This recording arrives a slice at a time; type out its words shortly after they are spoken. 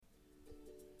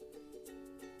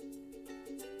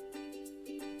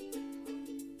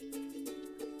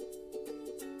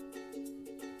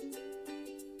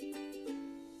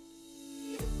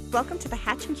Welcome to the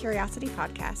Hatch and Curiosity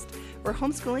podcast, where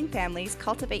homeschooling families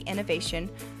cultivate innovation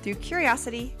through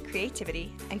curiosity,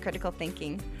 creativity, and critical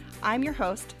thinking. I'm your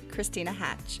host, Christina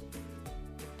Hatch.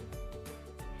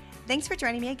 Thanks for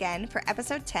joining me again for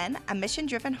episode 10, A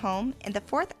Mission-Driven Home, in the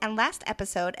fourth and last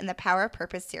episode in the Power of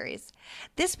Purpose series.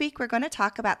 This week, we're going to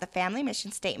talk about the family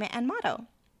mission statement and motto.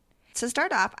 To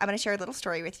start off, I'm going to share a little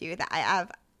story with you that I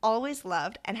have always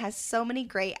loved and has so many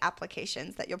great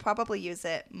applications that you'll probably use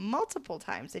it multiple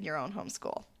times in your own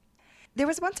homeschool. There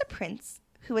was once a prince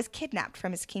who was kidnapped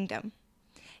from his kingdom.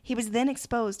 He was then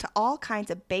exposed to all kinds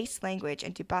of base language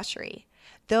and debauchery.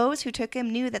 Those who took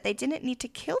him knew that they didn't need to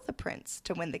kill the prince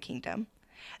to win the kingdom.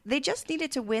 They just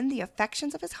needed to win the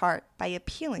affections of his heart by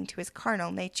appealing to his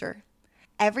carnal nature.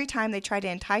 Every time they tried to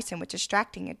entice him with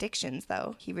distracting addictions,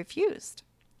 though, he refused.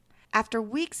 After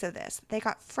weeks of this, they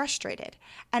got frustrated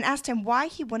and asked him why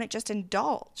he wouldn't just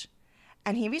indulge.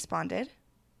 And he responded,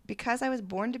 "Because I was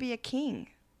born to be a king."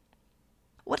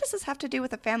 What does this have to do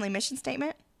with a family mission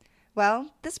statement?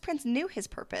 Well, this prince knew his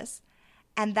purpose,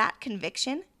 and that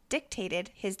conviction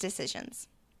dictated his decisions.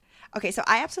 Okay, so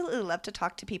I absolutely love to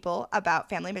talk to people about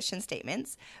family mission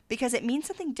statements because it means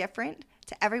something different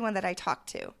to everyone that I talk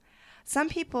to. Some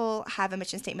people have a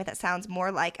mission statement that sounds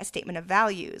more like a statement of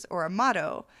values or a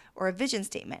motto or a vision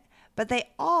statement, but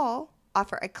they all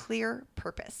offer a clear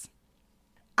purpose.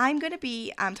 I'm going to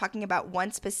be talking about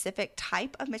one specific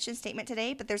type of mission statement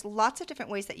today, but there's lots of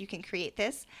different ways that you can create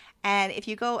this. And if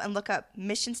you go and look up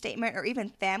mission statement or even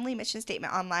family mission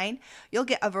statement online, you'll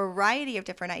get a variety of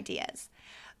different ideas.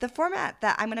 The format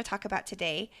that I'm going to talk about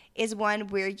today is one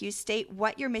where you state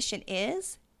what your mission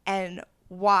is and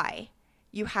why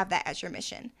you have that as your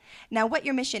mission. Now, what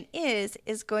your mission is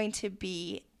going to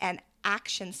be an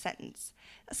action sentence,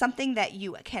 something that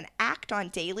you can act on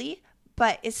daily,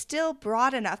 but is still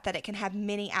broad enough that it can have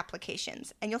many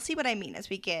applications. And you'll see what I mean as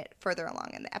we get further along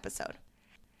in the episode.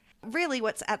 Really,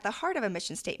 what's at the heart of a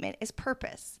mission statement is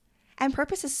purpose. And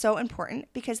purpose is so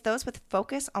important because those with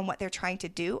focus on what they're trying to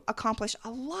do accomplish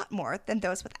a lot more than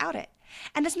those without it.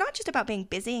 And it's not just about being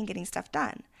busy and getting stuff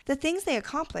done. The things they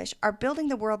accomplish are building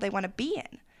the world they want to be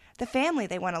in, the family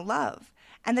they want to love,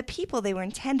 and the people they were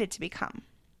intended to become.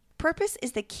 Purpose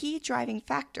is the key driving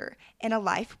factor in a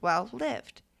life well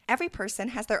lived. Every person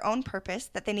has their own purpose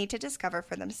that they need to discover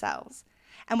for themselves.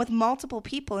 And with multiple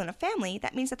people in a family,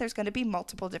 that means that there's going to be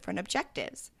multiple different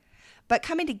objectives. But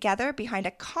coming together behind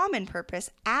a common purpose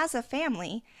as a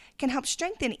family can help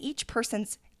strengthen each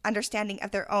person's understanding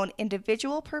of their own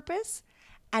individual purpose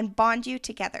and bond you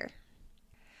together.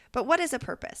 But what is a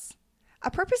purpose?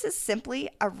 A purpose is simply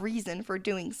a reason for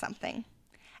doing something.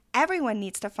 Everyone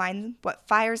needs to find what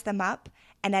fires them up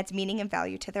and adds meaning and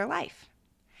value to their life.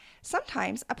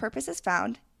 Sometimes a purpose is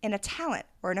found in a talent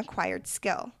or an acquired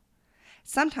skill.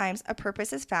 Sometimes a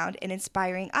purpose is found in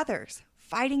inspiring others,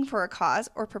 fighting for a cause,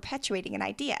 or perpetuating an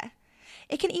idea.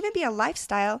 It can even be a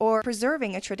lifestyle or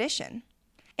preserving a tradition.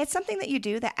 It's something that you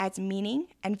do that adds meaning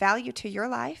and value to your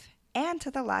life and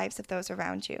to the lives of those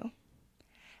around you.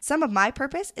 Some of my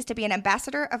purpose is to be an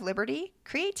ambassador of liberty,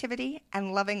 creativity,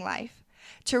 and loving life,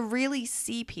 to really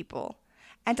see people,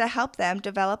 and to help them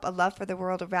develop a love for the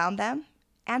world around them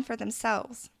and for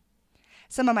themselves.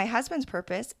 Some of my husband's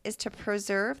purpose is to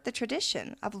preserve the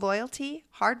tradition of loyalty,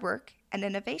 hard work, and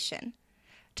innovation,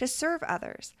 to serve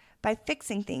others by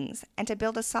fixing things and to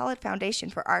build a solid foundation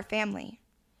for our family.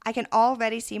 I can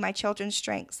already see my children's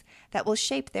strengths that will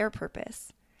shape their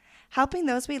purpose. Helping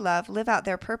those we love live out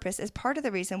their purpose is part of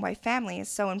the reason why family is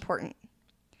so important.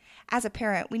 As a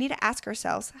parent, we need to ask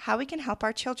ourselves how we can help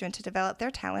our children to develop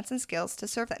their talents and skills to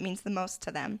serve that means the most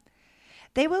to them.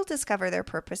 They will discover their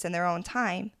purpose in their own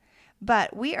time,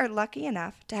 but we are lucky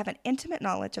enough to have an intimate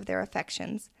knowledge of their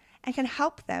affections and can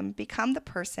help them become the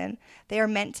person they are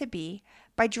meant to be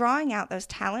by drawing out those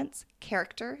talents,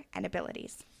 character, and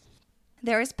abilities.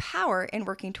 There is power in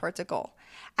working towards a goal.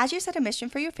 As you set a mission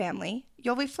for your family,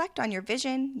 you'll reflect on your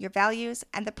vision, your values,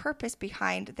 and the purpose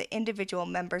behind the individual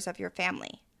members of your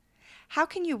family. How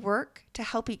can you work to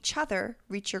help each other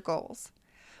reach your goals?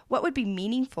 What would be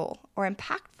meaningful or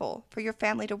impactful for your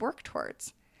family to work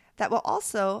towards that will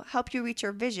also help you reach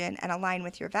your vision and align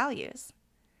with your values?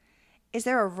 Is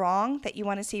there a wrong that you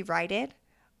want to see righted,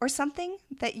 or something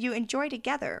that you enjoy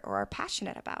together or are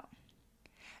passionate about?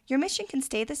 Your mission can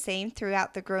stay the same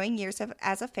throughout the growing years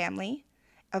as a family,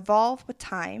 evolve with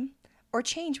time, or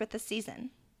change with the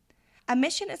season. A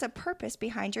mission is a purpose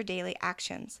behind your daily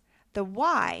actions, the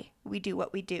why we do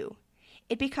what we do.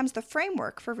 It becomes the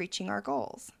framework for reaching our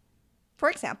goals. For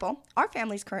example, our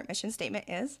family's current mission statement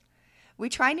is, "We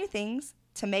try new things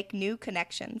to make new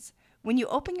connections. When you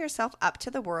open yourself up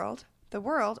to the world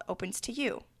opens to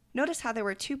you." Notice how there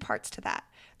were two parts to that.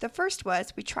 The first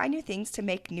was we try new things to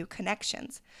make new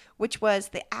connections, which was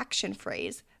the action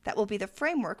phrase that will be the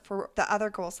framework for the other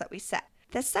goals that we set.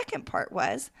 The second part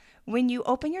was when you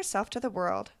open yourself to the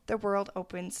world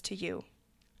opens to you.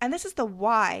 And this is the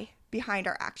why behind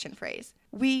our action phrase.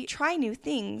 We try new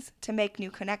things to make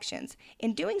new connections.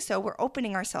 In doing so, we're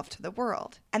opening ourselves to the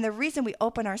world. And the reason we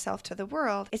open ourselves to the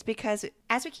world is because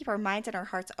as we keep our minds and our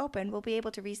hearts open, we'll be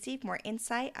able to receive more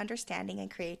insight, understanding,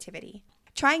 and creativity.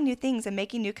 Trying new things and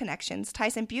making new connections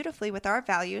ties in beautifully with our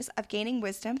values of gaining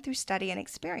wisdom through study and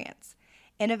experience,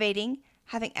 innovating,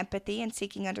 having empathy, and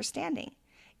seeking understanding.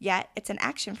 Yet, it's an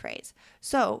action phrase.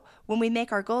 So, when we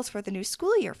make our goals for the new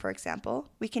school year, for example,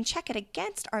 we can check it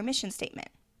against our mission statement.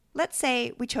 Let's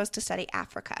say we chose to study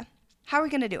Africa. How are we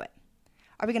going to do it?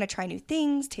 Are we going to try new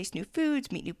things, taste new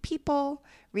foods, meet new people,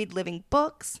 read living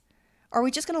books? Or are we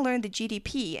just going to learn the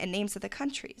GDP and names of the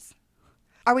countries?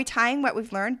 Are we tying what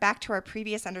we've learned back to our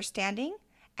previous understanding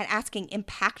and asking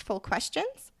impactful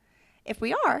questions? If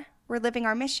we are, we're living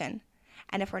our mission.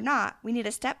 And if we're not, we need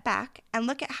to step back and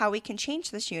look at how we can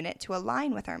change this unit to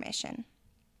align with our mission.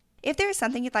 If there is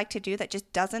something you'd like to do that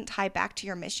just doesn't tie back to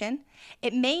your mission,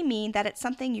 it may mean that it's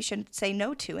something you should say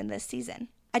no to in this season.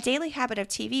 A daily habit of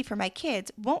TV for my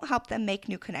kids won't help them make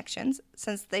new connections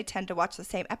since they tend to watch the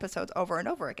same episodes over and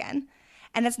over again,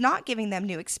 and it's not giving them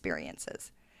new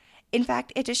experiences. In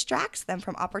fact, it distracts them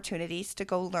from opportunities to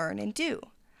go learn and do.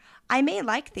 I may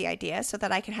like the idea so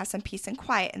that I can have some peace and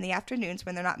quiet in the afternoons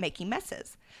when they're not making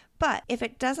messes. But if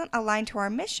it doesn't align to our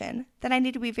mission, then I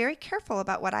need to be very careful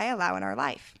about what I allow in our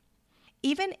life.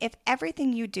 Even if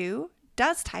everything you do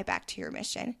does tie back to your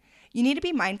mission, you need to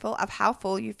be mindful of how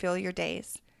full you fill your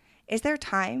days. Is there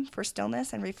time for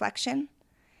stillness and reflection?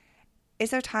 Is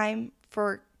there time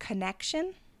for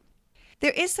connection?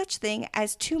 There is such thing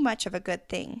as too much of a good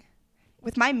thing.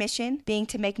 With my mission being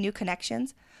to make new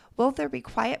connections, will there be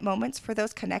quiet moments for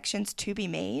those connections to be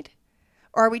made?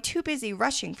 Or are we too busy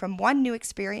rushing from one new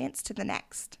experience to the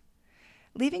next?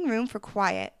 Leaving room for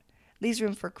quiet leaves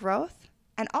room for growth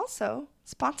and also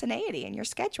spontaneity in your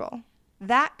schedule.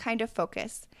 That kind of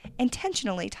focus,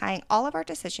 intentionally tying all of our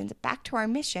decisions back to our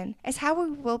mission, is how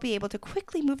we will be able to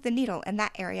quickly move the needle in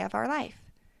that area of our life.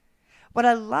 What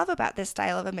I love about this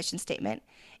style of a mission statement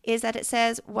is that it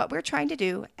says what we're trying to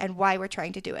do and why we're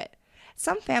trying to do it.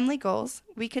 Some family goals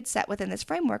we could set within this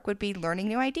framework would be learning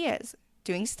new ideas,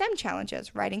 doing STEM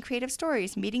challenges, writing creative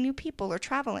stories, meeting new people, or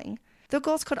traveling. The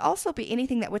goals could also be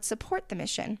anything that would support the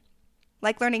mission,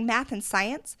 like learning math and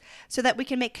science so that we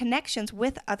can make connections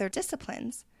with other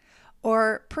disciplines,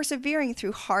 or persevering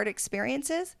through hard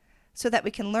experiences so that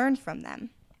we can learn from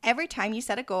them. Every time you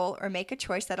set a goal or make a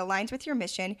choice that aligns with your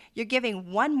mission, you're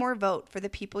giving one more vote for the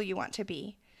people you want to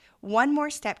be, one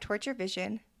more step towards your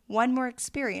vision, one more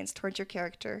experience towards your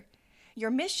character. Your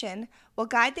mission will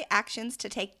guide the actions to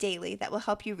take daily that will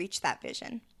help you reach that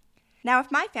vision. Now,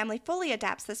 if my family fully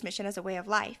adapts this mission as a way of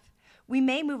life, we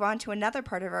may move on to another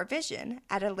part of our vision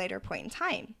at a later point in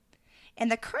time. In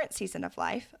the current season of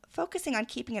life, focusing on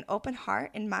keeping an open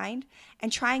heart and mind and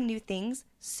trying new things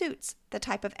suits the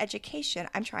type of education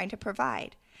I'm trying to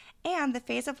provide and the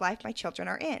phase of life my children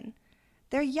are in.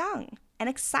 They're young and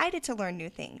excited to learn new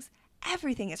things.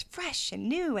 Everything is fresh and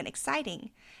new and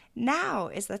exciting. Now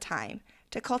is the time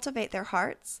to cultivate their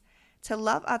hearts, to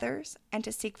love others, and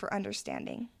to seek for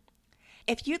understanding.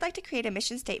 If you'd like to create a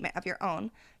mission statement of your own,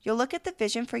 you'll look at the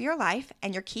vision for your life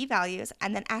and your key values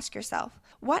and then ask yourself,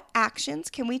 what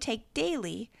actions can we take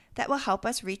daily that will help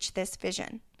us reach this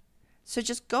vision? So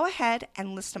just go ahead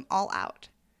and list them all out.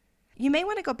 You may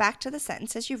want to go back to the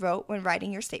sentences you wrote when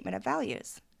writing your statement of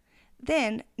values.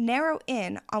 Then narrow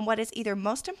in on what is either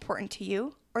most important to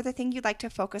you or the thing you'd like to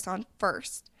focus on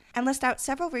first, and list out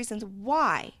several reasons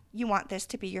why you want this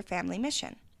to be your family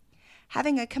mission.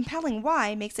 Having a compelling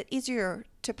why makes it easier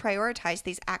to prioritize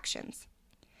these actions.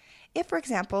 If, for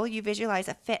example, you visualize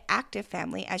a fit, active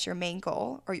family as your main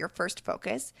goal or your first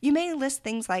focus, you may list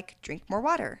things like drink more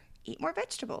water, eat more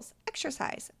vegetables,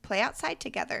 exercise, play outside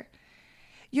together.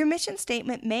 Your mission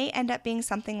statement may end up being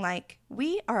something like,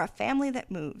 we are a family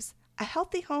that moves. A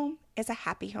healthy home is a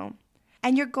happy home.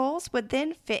 And your goals would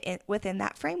then fit within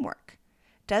that framework.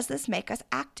 Does this make us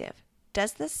active?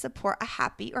 Does this support a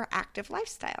happy or active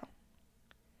lifestyle?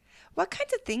 What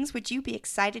kinds of things would you be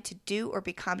excited to do or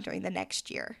become during the next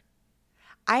year?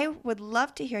 I would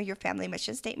love to hear your family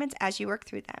mission statements as you work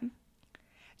through them.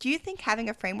 Do you think having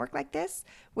a framework like this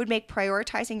would make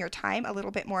prioritizing your time a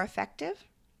little bit more effective?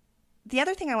 The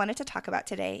other thing I wanted to talk about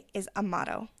today is a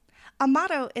motto. A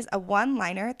motto is a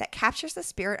one-liner that captures the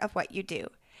spirit of what you do.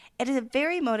 It is a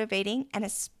very motivating and a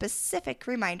specific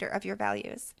reminder of your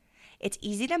values. It's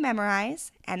easy to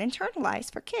memorize and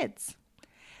internalize for kids.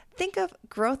 Think of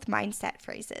growth mindset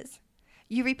phrases.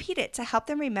 You repeat it to help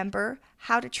them remember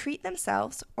how to treat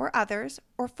themselves or others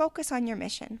or focus on your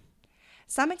mission.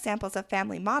 Some examples of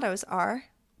family mottos are,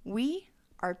 we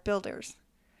are builders.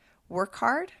 Work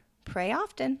hard, pray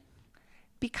often.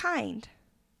 Be kind.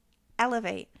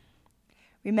 Elevate.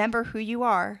 Remember who you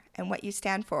are and what you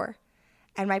stand for.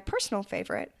 And my personal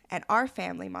favorite and our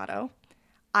family motto,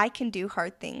 I can do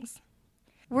hard things.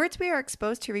 Words we are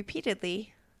exposed to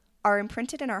repeatedly are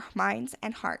imprinted in our minds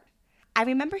and heart. I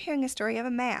remember hearing a story of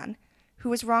a man who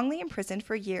was wrongly imprisoned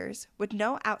for years with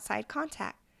no outside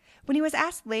contact. When he was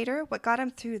asked later what got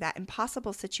him through that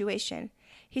impossible situation,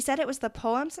 he said it was the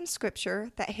poems and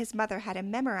scripture that his mother had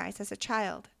him memorize as a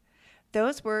child.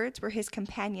 Those words were his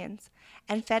companions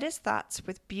and fed his thoughts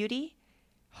with beauty,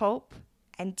 hope,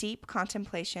 and deep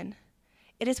contemplation.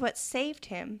 It is what saved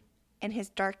him in his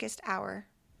darkest hour.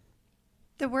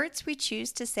 The words we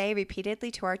choose to say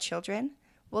repeatedly to our children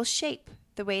will shape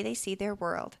the way they see their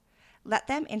world. Let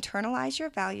them internalize your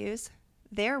values,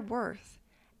 their worth,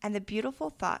 and the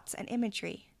beautiful thoughts and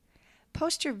imagery.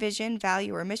 Post your vision,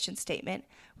 value, or mission statement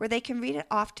where they can read it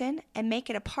often and make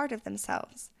it a part of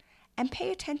themselves. And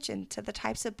pay attention to the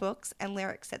types of books and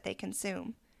lyrics that they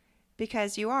consume,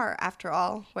 because you are, after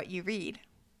all, what you read.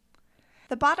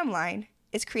 The bottom line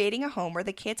is creating a home where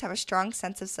the kids have a strong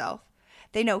sense of self.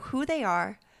 They know who they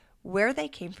are, where they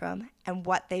came from, and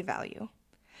what they value.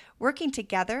 Working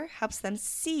together helps them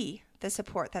see the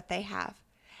support that they have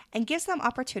and gives them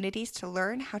opportunities to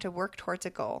learn how to work towards a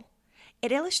goal.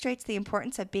 It illustrates the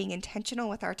importance of being intentional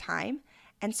with our time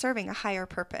and serving a higher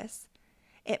purpose.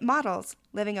 It models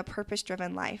living a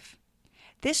purpose-driven life.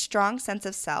 This strong sense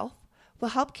of self will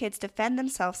help kids defend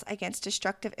themselves against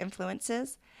destructive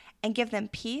influences and give them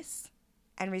peace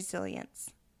and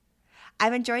resilience.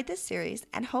 I've enjoyed this series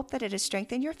and hope that it has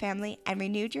strengthened your family and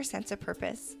renewed your sense of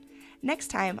purpose. Next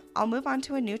time, I'll move on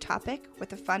to a new topic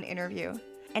with a fun interview.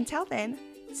 Until then,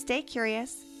 stay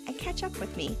curious and catch up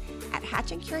with me at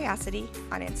Hatching Curiosity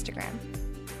on Instagram.